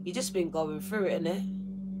 You've just been going through it, innit?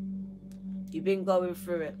 You've been going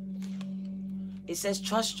through it. It says,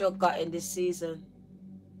 trust your gut in this season.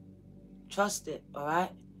 Trust it, all right?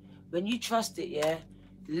 When you trust it, yeah,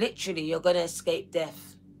 literally you're going to escape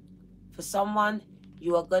death. For someone,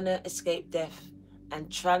 you are going to escape death and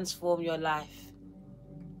transform your life.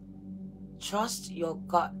 Trust your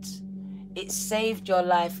gut. It saved your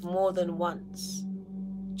life more than once.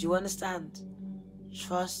 Do you understand?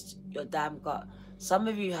 Trust your damn gut. Some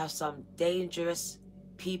of you have some dangerous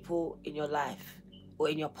people in your life or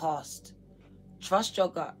in your past. Trust your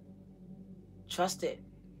gut. Trust it.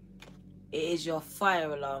 It is your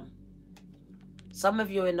fire alarm. Some of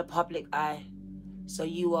you are in the public eye, so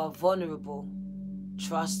you are vulnerable.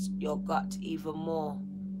 Trust your gut even more.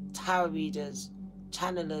 Tarot readers,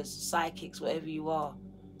 channelers, psychics, whatever you are.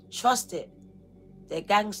 Trust it. They're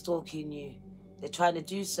gang stalking you. They're trying to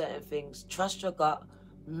do certain things. Trust your gut.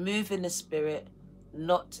 Move in the spirit,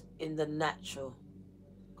 not in the natural.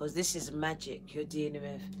 Because this is magic you're dealing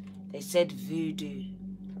with. They said voodoo.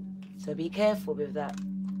 So be careful with that.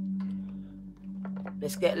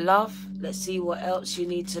 Let's get love. Let's see what else you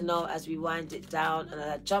need to know as we wind it down. And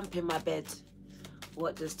I jump in my bed.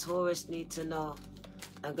 What does Taurus need to know?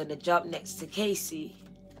 I'm going to jump next to Casey.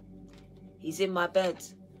 He's in my bed.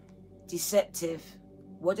 Deceptive.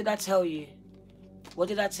 What did I tell you? What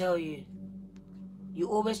did I tell you? You're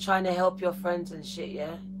always trying to help your friends and shit,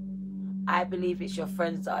 yeah? I believe it's your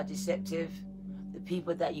friends that are deceptive. The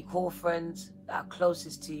people that you call friends that are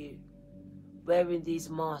closest to you. Wearing these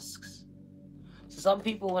masks. So some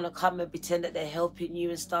people want to come and pretend that they're helping you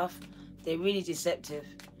and stuff. They're really deceptive.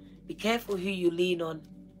 Be careful who you lean on.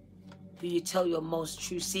 Who you tell your most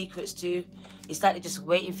true secrets to. It's like they're just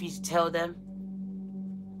waiting for you to tell them.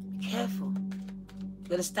 Be careful. They're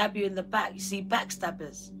going to stab you in the back. You see,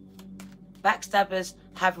 backstabbers. Backstabbers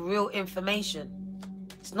have real information.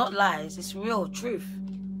 It's not lies, it's real truth.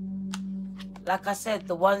 Like I said,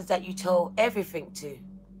 the ones that you tell everything to.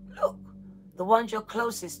 Look, the ones you're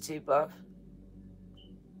closest to, bruv.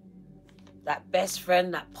 That best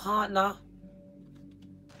friend, that partner.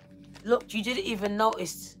 Look, you didn't even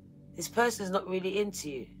notice this person's not really into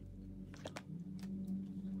you.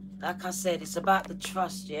 Like I said, it's about the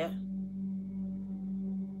trust, yeah?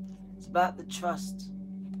 It's about the trust.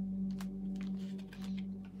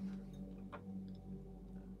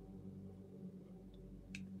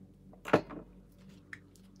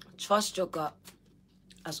 Trust your gut.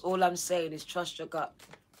 That's all I'm saying is trust your gut.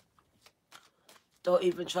 Don't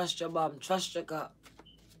even trust your mum. Trust your gut.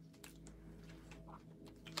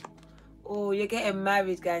 Oh, you're getting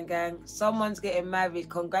married, gang, gang. Someone's getting married.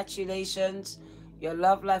 Congratulations. Your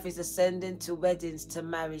love life is ascending to weddings, to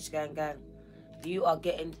marriage, gang, gang. You are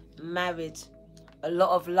getting married. A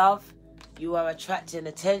lot of love. You are attracting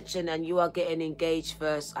attention and you are getting engaged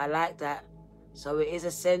first. I like that. So it is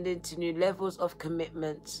ascending to new levels of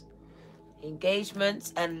commitment.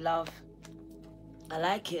 Engagements and love. I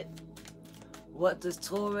like it. What does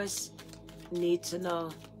Taurus need to know?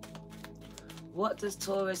 What does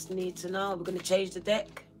Taurus need to know? We're going to change the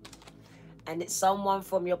deck. And it's someone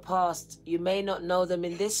from your past. You may not know them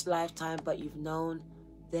in this lifetime, but you've known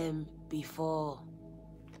them before.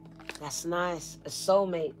 That's nice. A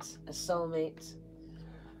soulmate. A soulmate.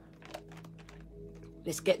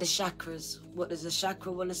 Let's get the chakras. What does the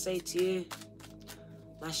chakra want to say to you?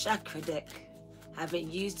 My chakra deck.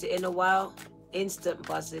 Haven't used it in a while. Instant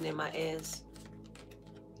buzzing in my ears.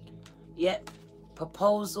 Yep.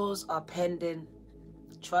 Proposals are pending.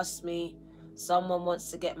 Trust me. Someone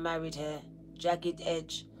wants to get married here. Jagged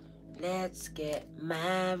edge. Let's get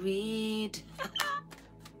married.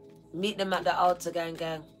 Meet them at the altar, gang,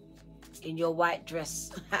 gang. In your white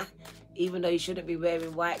dress. Even though you shouldn't be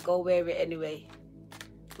wearing white, go wear it anyway.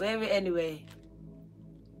 Wear it anyway.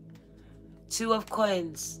 Two of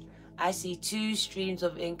coins. I see two streams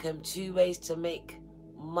of income, two ways to make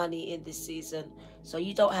money in this season. So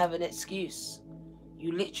you don't have an excuse.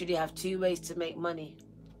 You literally have two ways to make money.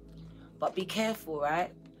 But be careful,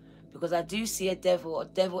 right? Because I do see a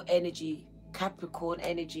devil energy, Capricorn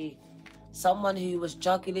energy. Someone who was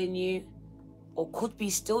juggling you or could be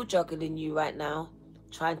still juggling you right now,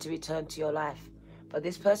 trying to return to your life. But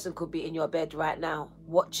this person could be in your bed right now,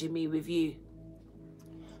 watching me with you.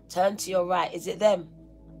 Turn to your right. Is it them?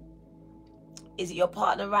 Is it your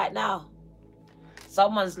partner right now?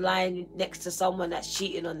 Someone's lying next to someone that's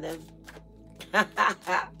cheating on them.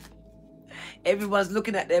 Everyone's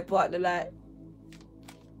looking at their partner like...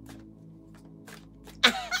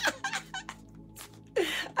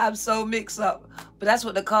 I'm so mixed up. But that's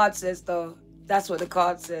what the card says, though. That's what the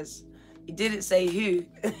card says. It didn't say who.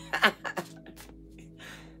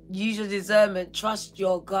 Use your discernment. Trust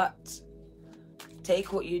your gut.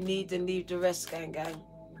 Take what you need and leave the rest, gang, gang.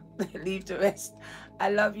 Leave the rest. I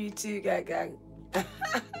love you too, gang, gang.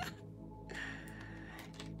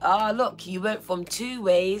 Ah, look, you went from 2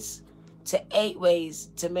 ways to 8 ways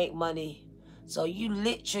to make money. So you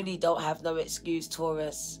literally don't have no excuse,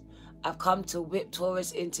 Taurus. I've come to whip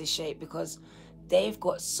Taurus into shape because they've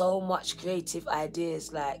got so much creative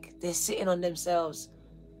ideas. Like, they're sitting on themselves.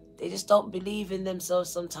 They just don't believe in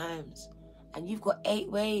themselves sometimes. And you've got 8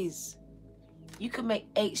 ways. You can make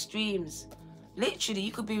 8 streams. Literally,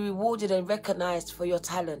 you could be rewarded and recognized for your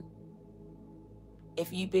talent.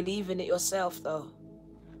 If you believe in it yourself, though.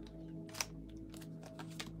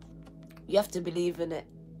 You have to believe in it.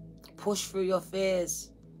 Push through your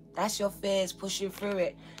fears. That's your fears, pushing through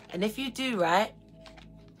it. And if you do, right,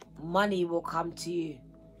 money will come to you.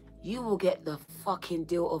 You will get the fucking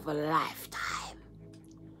deal of a lifetime.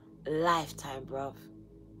 Lifetime, bruv.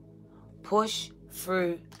 Push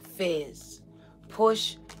through fears.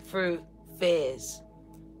 Push through fears.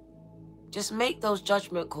 Just make those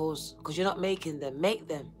judgment calls because you're not making them. Make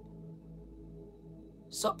them.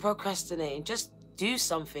 Stop procrastinating. Just do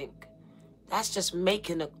something. That's just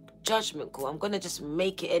making a judgment call. I'm going to just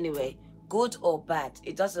make it anyway. Good or bad.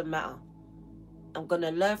 It doesn't matter. I'm going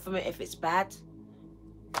to learn from it if it's bad.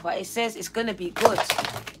 But it says it's going to be good.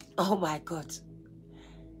 Oh my God.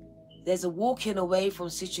 There's a walking away from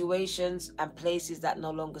situations and places that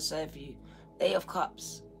no longer serve you. 8 of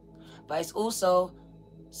Cups. But it's also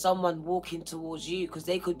someone walking towards you because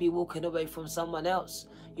they could be walking away from someone else.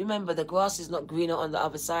 You remember, the grass is not greener on the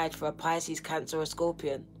other side for a Pisces, Cancer, or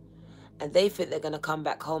Scorpion. And they think they're going to come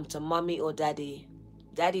back home to mommy or daddy.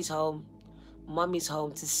 Daddy's home, mommy's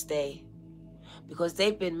home to stay. Because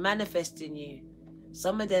they've been manifesting you.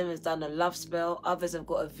 Some of them have done a love spell. Others have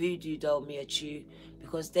got a voodoo doll, Miachu.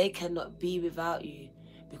 Because they cannot be without you.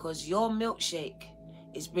 Because your milkshake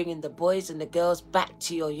is bringing the boys and the girls back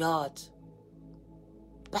to your yard.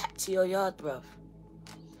 Back to your yard, bruv.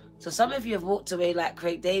 So some of you have walked away like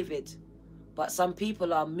Craig David. But some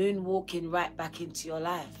people are moonwalking right back into your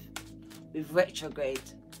life. With retrograde.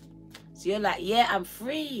 So you're like, yeah, I'm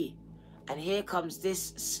free. And here comes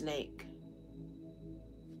this snake.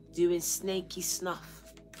 Doing snaky snuff.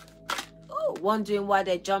 Oh, wondering why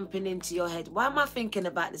they're jumping into your head. Why am I thinking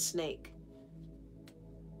about the snake?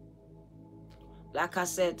 Like I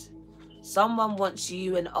said, someone wants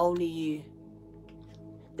you and only you.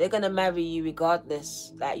 They're going to marry you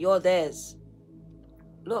regardless. Like, you're theirs.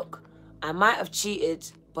 Look, I might have cheated,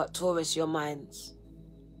 but Taurus, you're mine.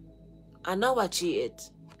 I know I cheated,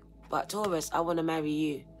 but Taurus, I want to marry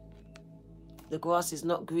you. The grass is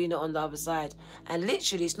not greener on the other side. And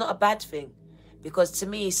literally, it's not a bad thing. Because to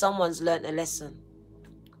me, someone's learnt a lesson.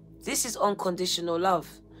 This is unconditional love.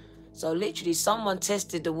 So literally, someone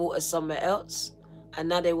tested the waters somewhere else. And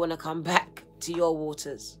now they want to come back to your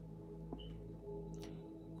waters.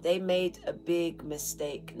 They made a big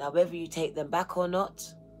mistake. Now, whether you take them back or not,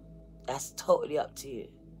 that's totally up to you.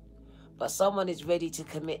 But someone is ready to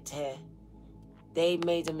commit here. They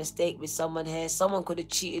made a mistake with someone here. Someone could have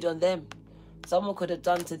cheated on them. Someone could have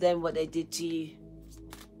done to them what they did to you.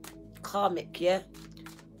 Karmic, yeah?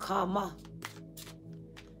 Karma.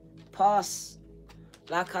 Pass.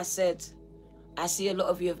 Like I said, I see a lot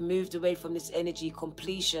of you have moved away from this energy.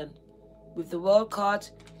 Completion. With the World card,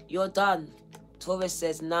 you're done. Taurus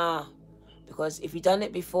says, nah. Because if you've done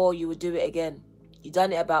it before, you would do it again. You've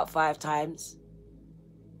done it about 5 times.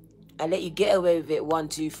 I let you get away with it 1,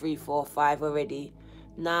 2, 3, 4, 5 already.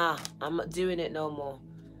 Nah, I'm not doing it no more.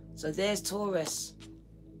 So there's Taurus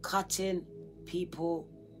cutting people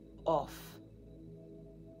off.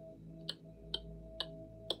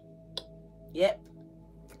 Yep.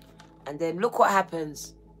 And then look what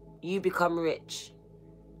happens. You become rich.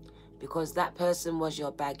 Because that person was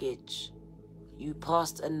your baggage. You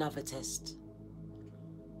passed another test.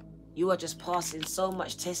 You are just passing so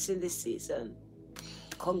much testing this season.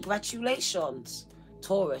 Congratulations,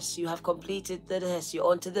 Taurus. You have completed the test. You're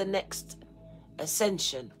on to the next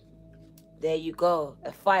ascension. There you go.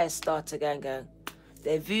 A fire starter, gang.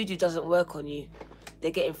 Their voodoo doesn't work on you.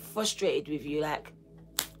 They're getting frustrated with you. Like,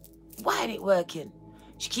 why ain't it working?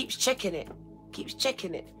 She keeps checking it. Keeps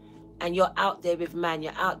checking it. And you're out there with man.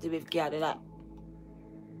 You're out there with gal. They're like,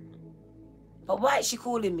 but why is she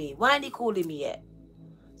calling me? Why ain't he calling me yet?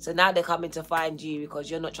 So now they're coming to find you because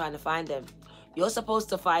you're not trying to find them. You're supposed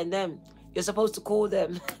to find them. You're supposed to call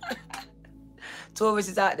them. Taurus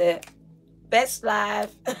is out there. Best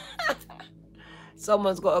life.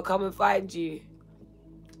 Someone's got to come and find you.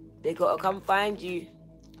 They got to come find you.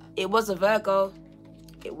 It was a Virgo.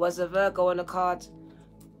 It was a Virgo on the card.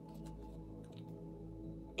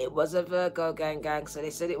 It was a Virgo, gang. So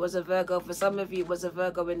they said it was a Virgo. For some of you, it was a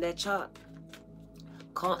Virgo in their chart.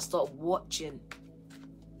 Can't stop watching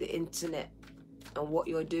the internet. and what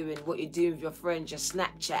you're doing with your friends, your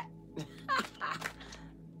Snapchat.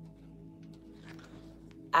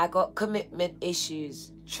 I got commitment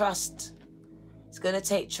issues. Trust. It's going to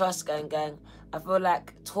take trust, gang. I feel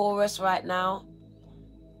like Taurus right now,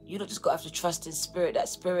 you don't just got to have to trust in spirit. That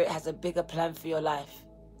spirit has a bigger plan for your life.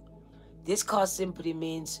 This card simply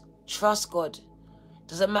means trust God.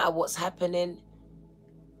 Doesn't matter what's happening.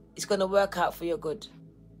 It's going to work out for your good.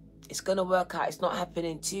 It's going to work out. It's not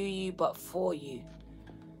happening to you, but for you.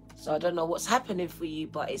 So I don't know what's happening for you,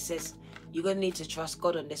 but it says you're going to need to trust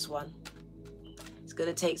God on this one. It's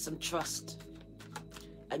going to take some trust.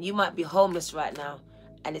 And you might be homeless right now,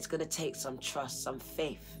 and it's going to take some trust, some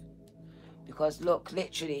faith. Because look,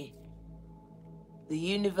 literally, the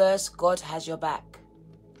universe, God has your back.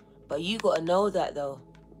 But you got to know that, though.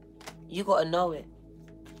 You got to know it.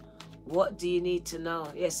 What do you need to know?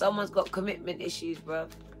 Yeah, someone's got commitment issues, bro.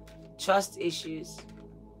 Trust issues.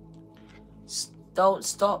 Don't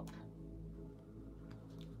stop.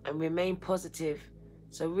 And remain positive.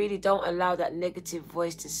 So really don't allow that negative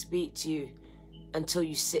voice to speak to you until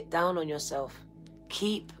you sit down on yourself.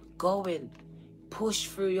 Keep going. Push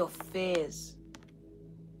through your fears.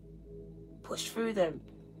 Push through them.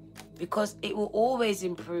 Because it will always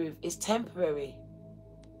improve. It's temporary.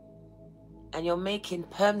 And you're making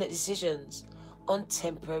permanent decisions on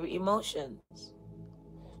temporary emotions.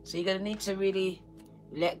 So you're going to need to really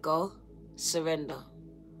let go, surrender.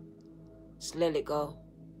 Just let it go.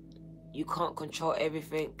 You can't control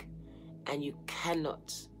everything, and you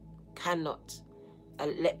cannot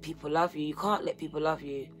let people love you. You can't let people love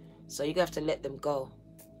you, so you have to let them go.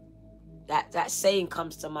 That saying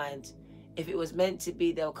comes to mind. If it was meant to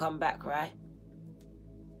be, they'll come back, right?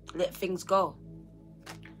 Let things go.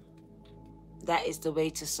 That is the way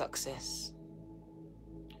to success.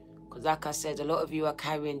 Because like I said, a lot of you are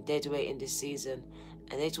carrying dead weight in this season,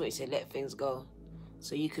 and they just want you to let things go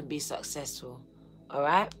so you can be successful. All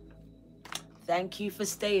right? Thank you for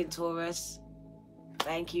staying, Taurus.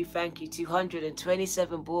 Thank you.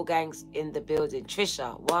 227 ball gangs in the building.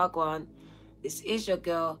 Trisha, Wagwan, this is your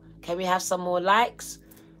girl. Can we have some more likes?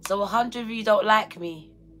 So 100 of you don't like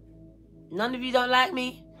me. None of you don't like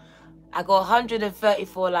me? I got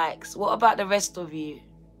 134 likes. What about the rest of you?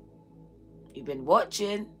 You've been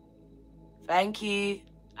watching. Thank you.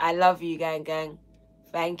 I love you, gang.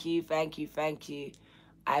 Thank you.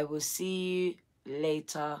 I will see you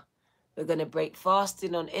later. We're going to break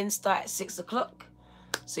fasting on Insta at 6 o'clock.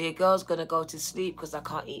 So your girl's going to go to sleep because I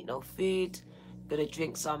can't eat no food. Going to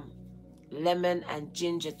drink some lemon and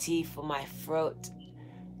ginger tea for my throat.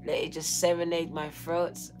 Let it just serenade my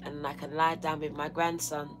throat, and I can lie down with my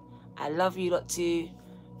grandson. I love you lot too.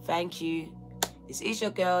 Thank you. This is your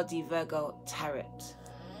girl, the Virgo Tarot.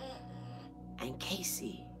 And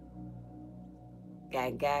Casey.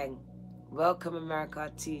 Gang. Welcome,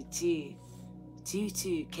 America. 2-2.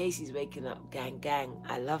 Casey's waking up. Gang.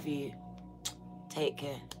 I love you. Take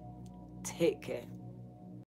care.